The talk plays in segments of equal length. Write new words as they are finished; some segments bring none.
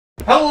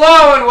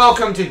Hello and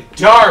welcome to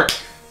Dark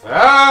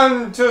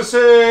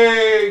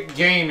Fantasy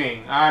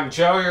Gaming. I'm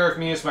Joe, here with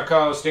me is my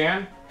co-host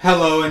Dan.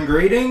 Hello and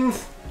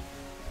greetings.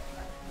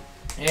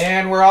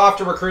 And we're off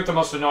to recruit the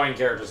most annoying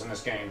characters in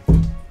this game.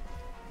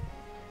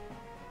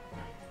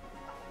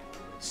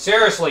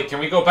 Seriously, can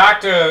we go back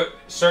to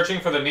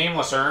searching for the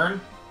nameless urn?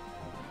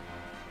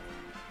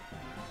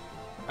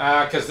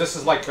 Because this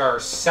is like our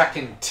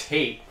second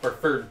take, or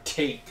third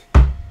take.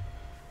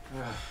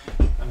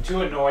 I'm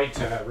too annoyed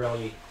to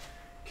really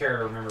care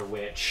to remember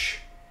which.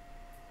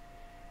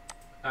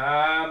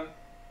 I'm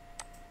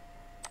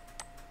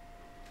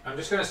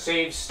just going to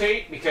save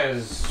state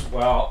because,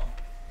 well,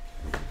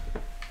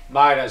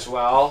 might as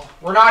well.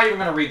 We're not even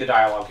going to read the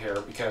dialogue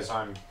here because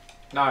I'm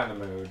not in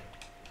the mood.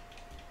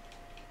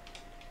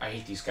 I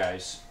hate these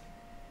guys.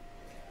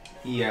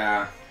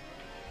 Yeah.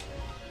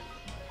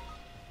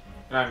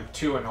 And I'm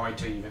too annoyed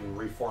to even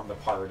reform the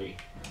party.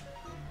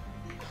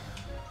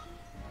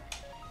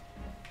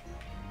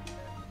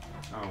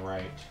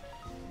 Alright.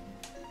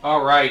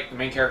 Alright, the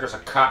main character's a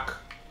cuck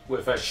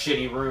with a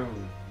shitty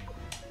rune.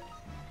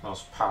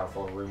 Most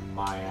powerful rune,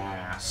 my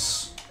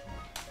ass.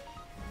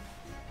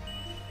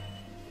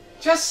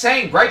 Just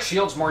saying, Bright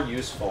Shield's more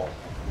useful.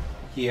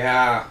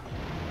 Yeah.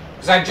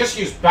 Because I just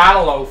use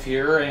Battle Oath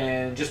here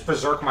and just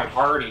berserk my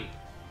party.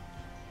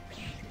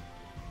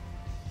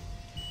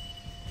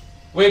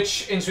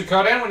 Which, in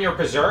Suikoden, when you're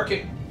berserk,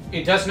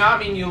 it does not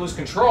mean you lose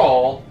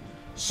control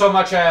so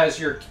much as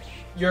your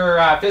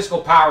physical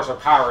powers are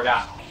powered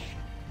up.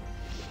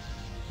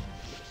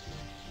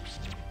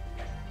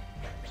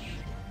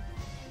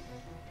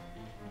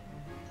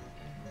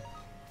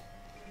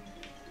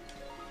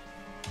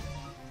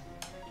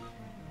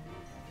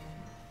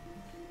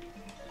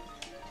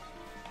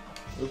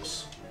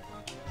 Oops.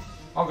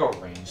 I'll go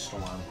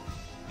Rainstorm.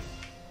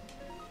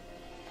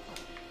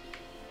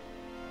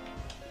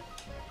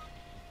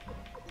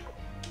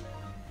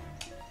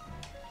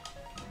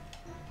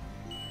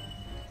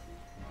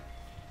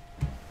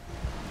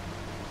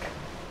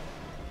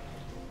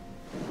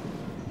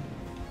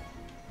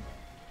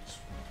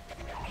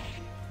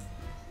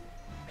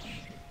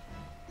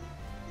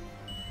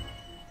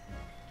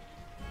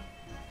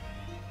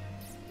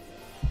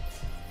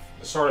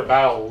 The sort of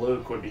battle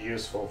Luke would be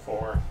useful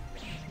for.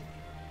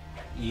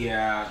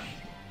 Yeah.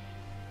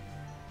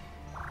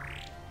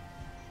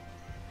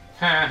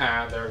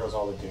 Haha, there goes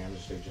all the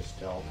damage they just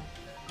dealt.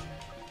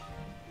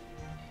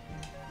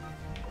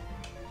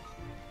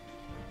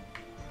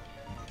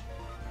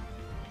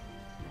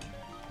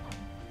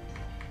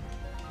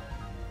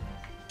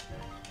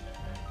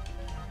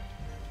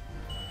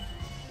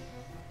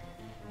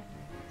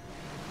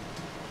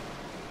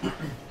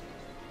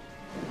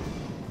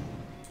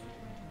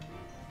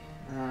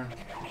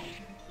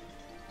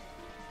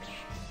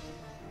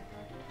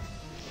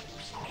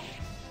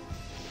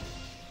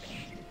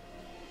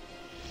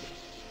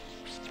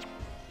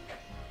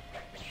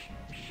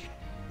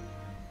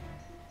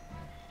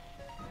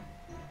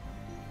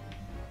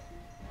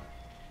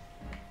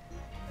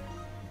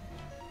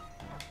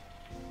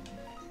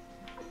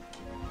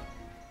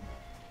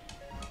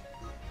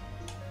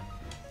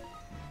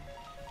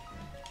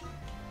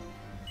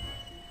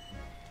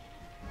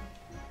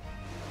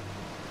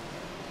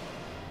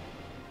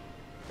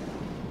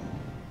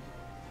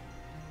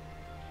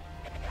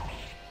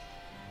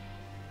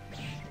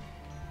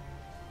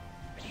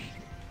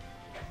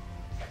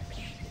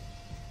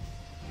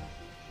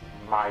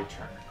 My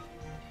turn.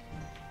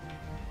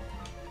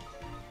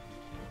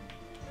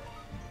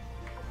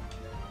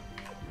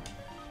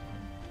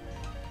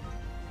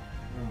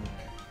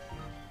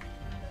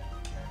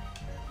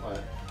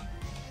 What?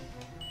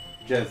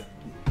 Just...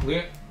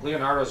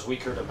 Leonardo's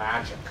weaker to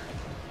magic.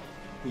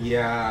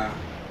 Yeah.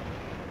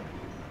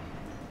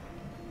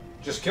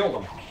 Just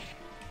killed him.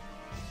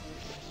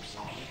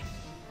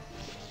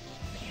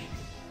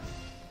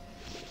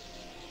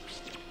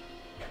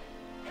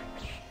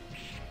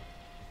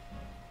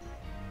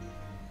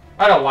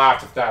 I'd have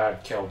laughed if that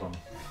had killed him.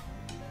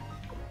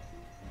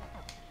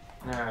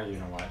 You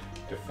know what?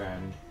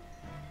 Defend.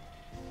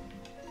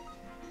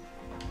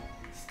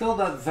 Still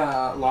does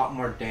a lot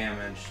more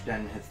damage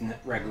than his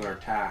regular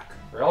attack.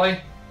 Really?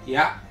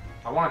 Yeah.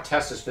 I want to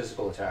test his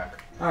physical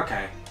attack.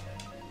 Okay.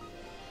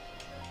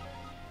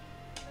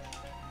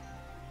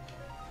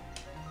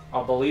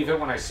 I'll believe it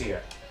when I see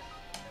it.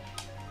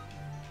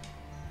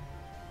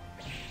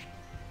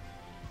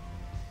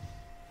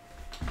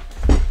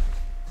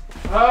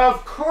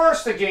 Of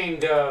course the game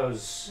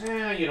does.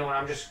 You know what?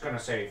 I'm just going to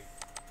say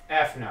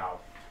F no.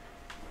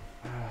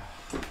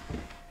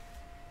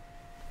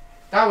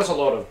 That was a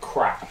load of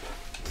crap.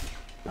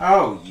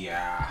 Oh,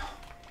 yeah.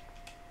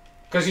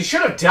 Because he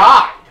should have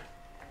died.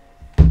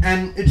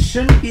 And it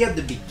shouldn't be at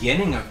the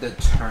beginning of the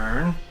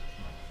turn.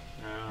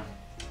 No.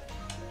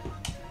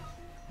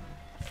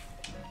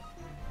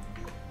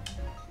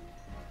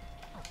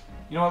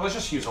 You know what? Let's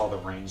just use all the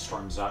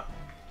rainstorms up.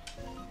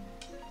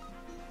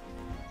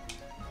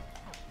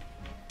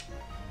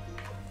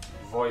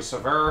 Voice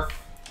of Earth.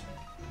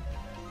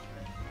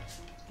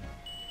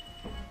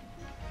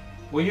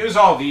 We'll use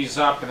all these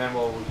up, and then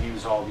we'll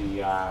use all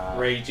the...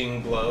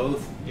 Raging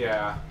blows.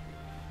 Yeah.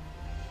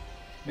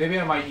 Maybe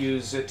I might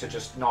use it to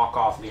just knock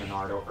off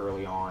Leonardo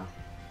early on.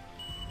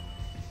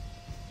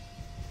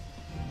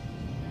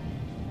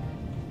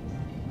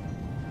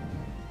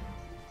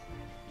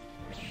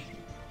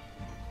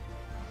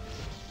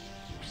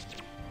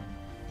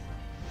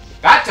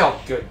 That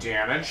dealt good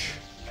damage.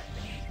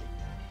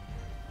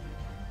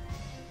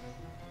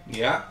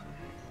 Yeah.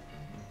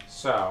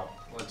 So,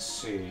 let's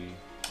see.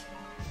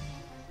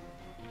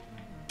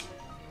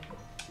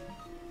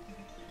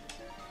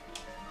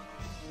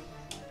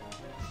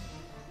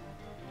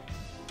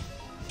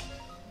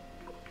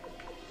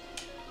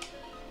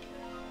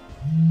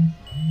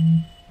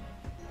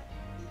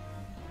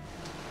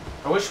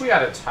 I wish we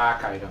had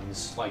attack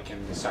items like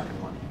in the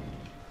second one.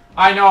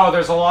 I know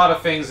there's a lot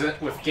of things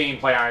that with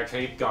gameplay I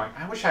keep going,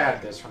 I wish I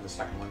had this from the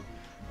second one.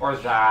 Or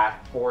that,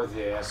 or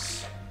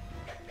this.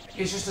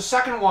 It's just the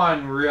second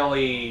one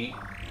really,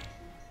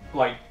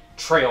 like,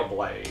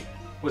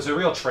 was a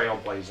real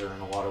trailblazer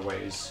in a lot of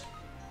ways.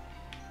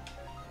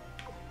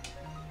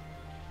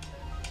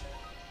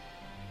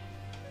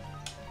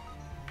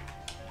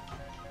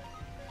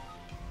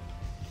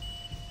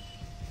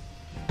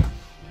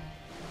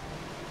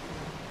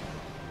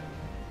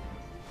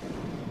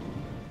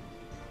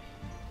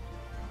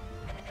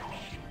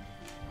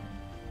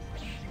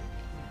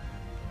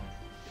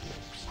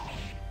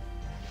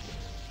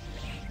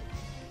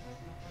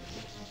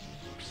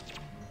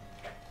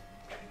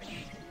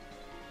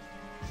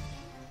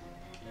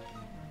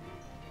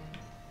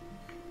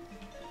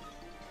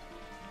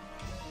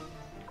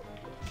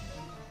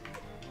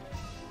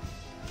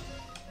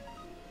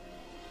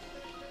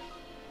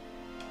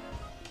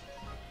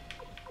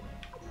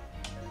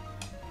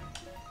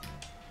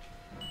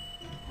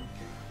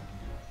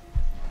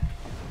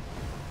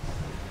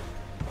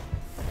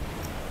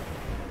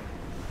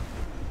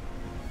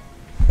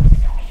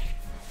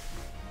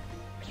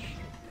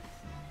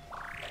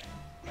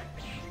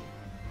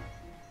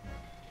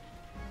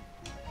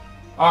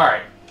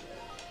 Alright.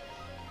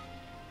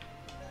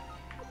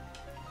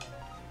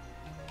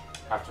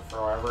 Have to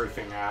throw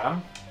everything at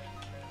him.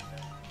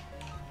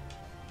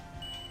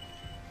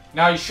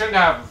 Now you shouldn't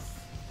have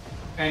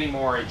any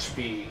more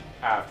HP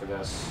after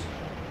this.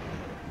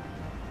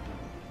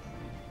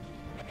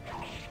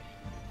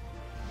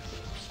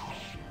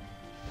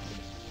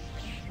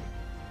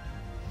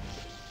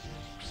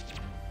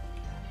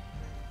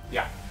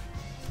 Yeah.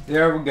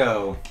 There we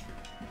go.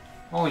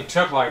 Only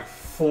took like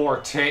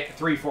 4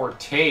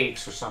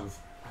 takes or something.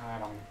 I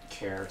don't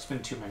care. It's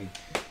been too many.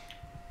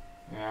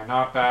 Yeah,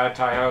 not bad,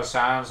 Taiho.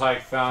 Sounds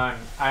like fun.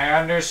 I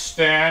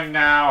understand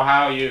now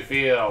how you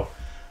feel.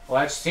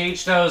 Let's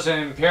teach those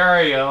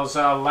Imperials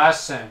a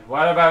lesson.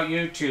 What about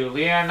you two,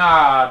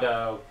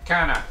 Leonardo?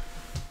 Kinda.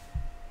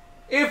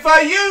 If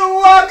you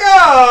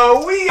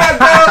go, we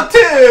go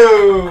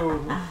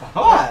too!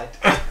 What?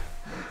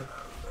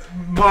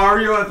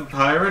 Mario as a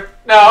pirate?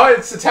 No,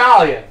 it's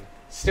Italian.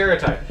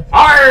 Stereotype.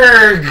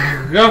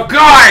 Arrgh! Of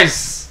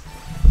course!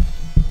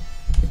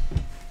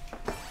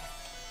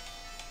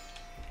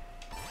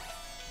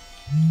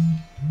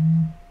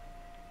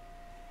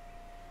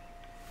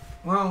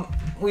 Well,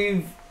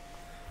 we've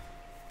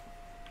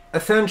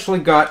essentially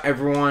got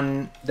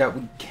everyone that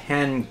we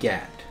can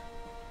get.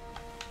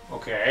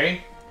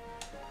 Okay.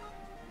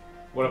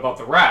 What about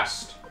the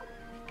rest?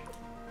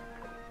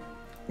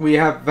 We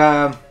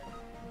have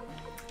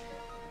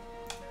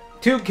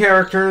 2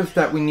 characters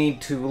that we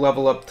need to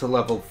level up to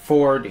level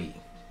 40.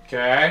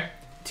 Okay.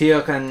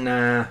 Teok and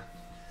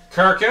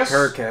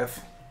Kirkus.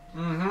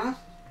 Mm-hmm.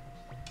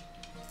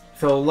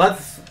 So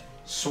let's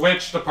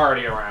switch the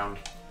party around.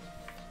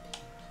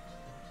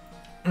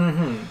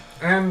 Mm-hmm.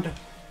 And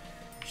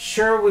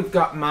sure, we've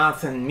got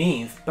Math and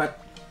Meath, but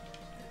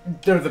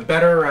there's a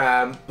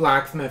better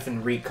blacksmith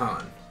in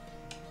Recon.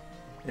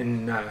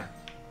 In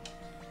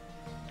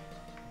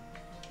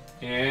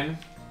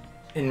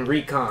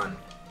Recon.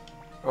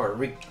 Or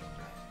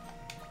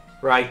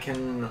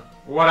Riken.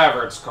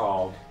 Whatever it's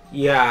called.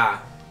 Yeah.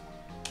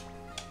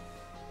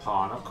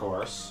 Pawn, of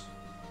course.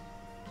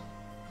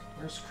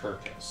 Where's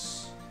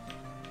Kirkus?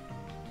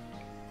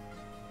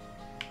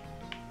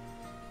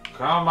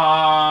 Come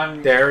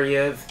on! There he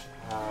is.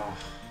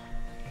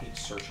 Keep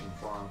searching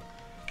for him.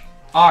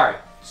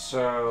 Alright,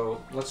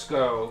 so let's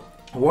go.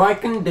 Why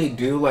couldn't they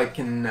do like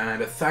in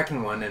the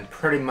second one and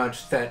pretty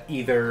much set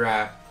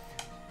either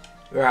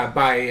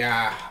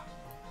by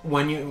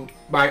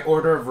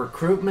order of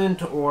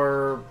recruitment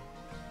or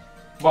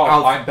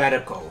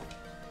alphabetical?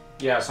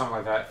 Yeah, something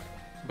like that.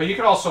 But you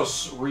could also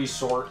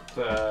resort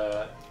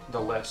the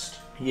list.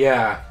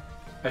 Yeah.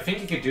 I think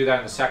you could do that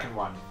in the second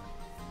one.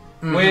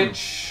 Mm-hmm.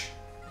 Which...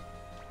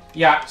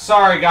 Yeah,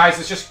 sorry guys,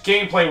 it's just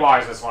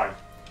gameplay-wise, it's like...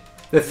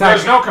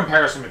 There's no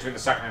comparison between the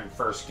second and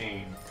first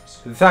game.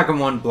 The second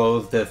one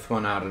blows this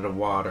one out of the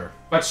water.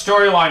 But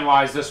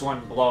storyline-wise, this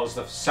one blows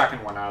the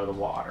second one out of the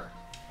water.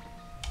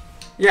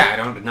 Yeah, I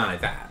don't deny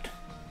that.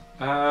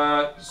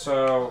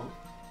 So...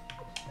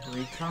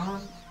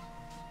 Recon?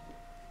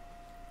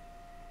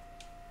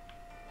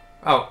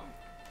 Oh.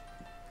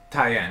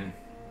 Tyen.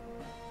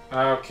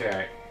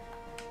 Okay.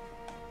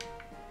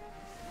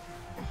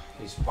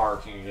 He's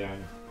barking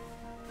again.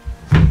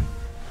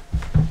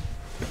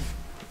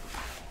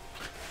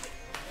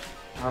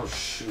 Oh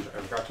shoot, I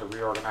forgot to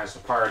reorganize the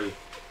party.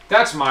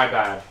 That's my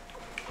bad.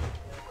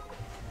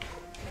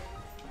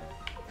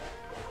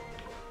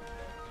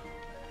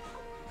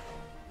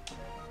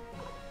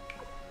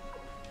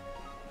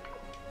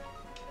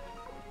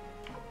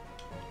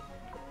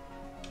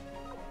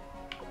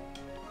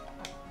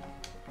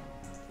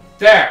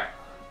 There!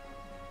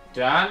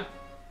 Done.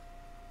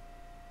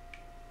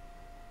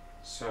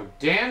 So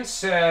Dan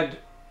said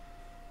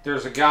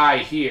there's a guy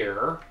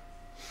here.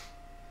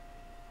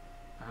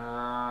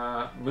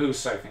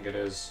 Moose, I think it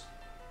is.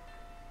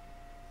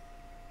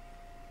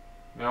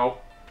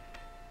 Nope.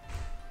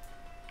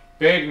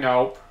 Big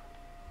nope.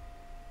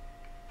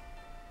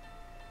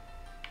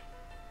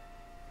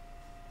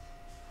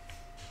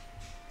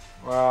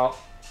 Well...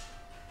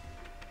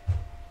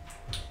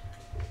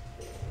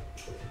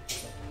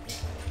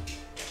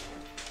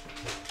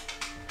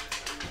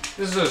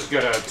 This is as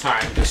good a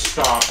time to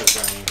stop as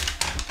any.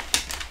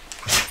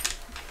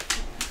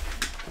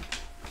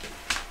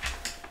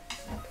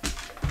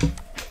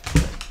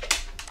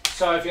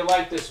 So if you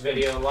like this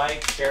video,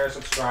 like, share,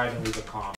 subscribe, and leave a comment.